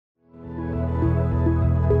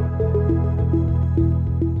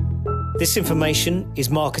This information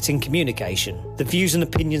is marketing communication. The views and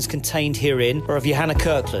opinions contained herein are of Johanna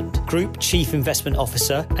Kyrklund, Group Chief Investment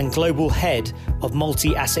Officer and Global Head of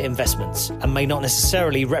Multi-Asset Investments, and may not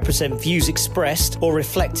necessarily represent views expressed or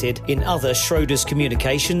reflected in other Schroders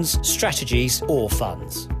communications, strategies or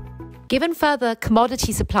funds. Given further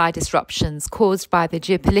commodity supply disruptions caused by the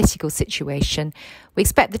geopolitical situation, we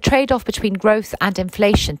expect the trade-off between growth and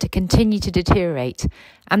inflation to continue to deteriorate,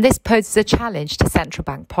 and this poses a challenge to central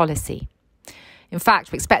bank policy. In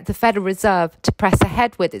fact, we expect the Federal Reserve to press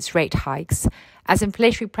ahead with its rate hikes as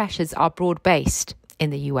inflationary pressures are broad-based in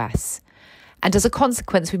the US. And as a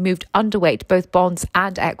consequence, we moved underweight both bonds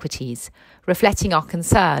and equities, reflecting our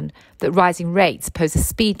concern that rising rates pose a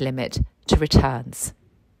speed limit to returns.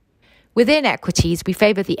 Within equities, we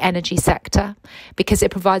favour the energy sector because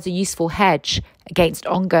it provides a useful hedge against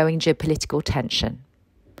ongoing geopolitical tension.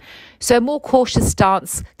 So a more cautious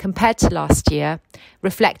stance compared to last year,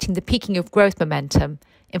 reflecting the peaking of growth momentum,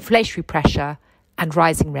 inflationary pressure and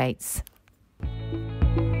rising rates.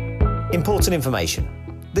 Important information.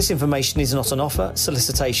 This information is not an offer,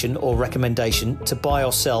 solicitation or recommendation to buy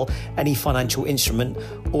or sell any financial instrument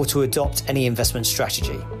or to adopt any investment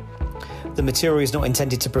strategy. The material is not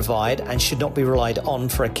intended to provide and should not be relied on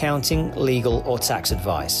for accounting, legal or tax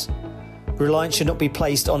advice. Reliance should not be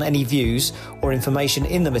placed on any views or information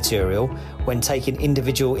in the material when taking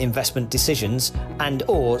individual investment decisions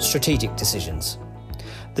and/or strategic decisions.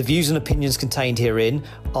 The views and opinions contained herein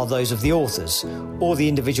are those of the authors or the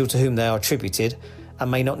individual to whom they are attributed and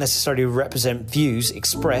may not necessarily represent views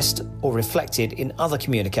expressed or reflected in other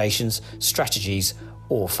communications, strategies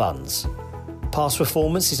or funds. Past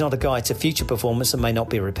performance is not a guide to future performance and may not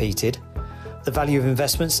be repeated. The value of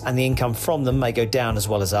investments and the income from them may go down as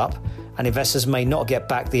well as up, and investors may not get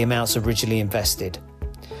back the amounts originally invested.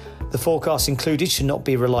 The forecasts included should not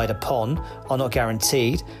be relied upon, are not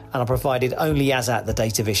guaranteed, and are provided only as at the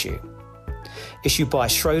date of issue. Issued by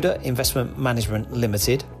Schroders Investment Management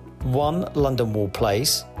Limited, 1 London Wall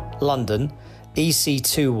Place, London,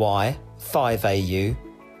 EC2Y 5AU,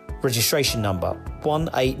 registration number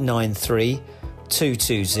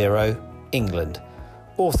 1893220, England.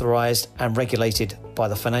 Authorised and regulated by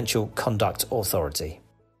the Financial Conduct Authority.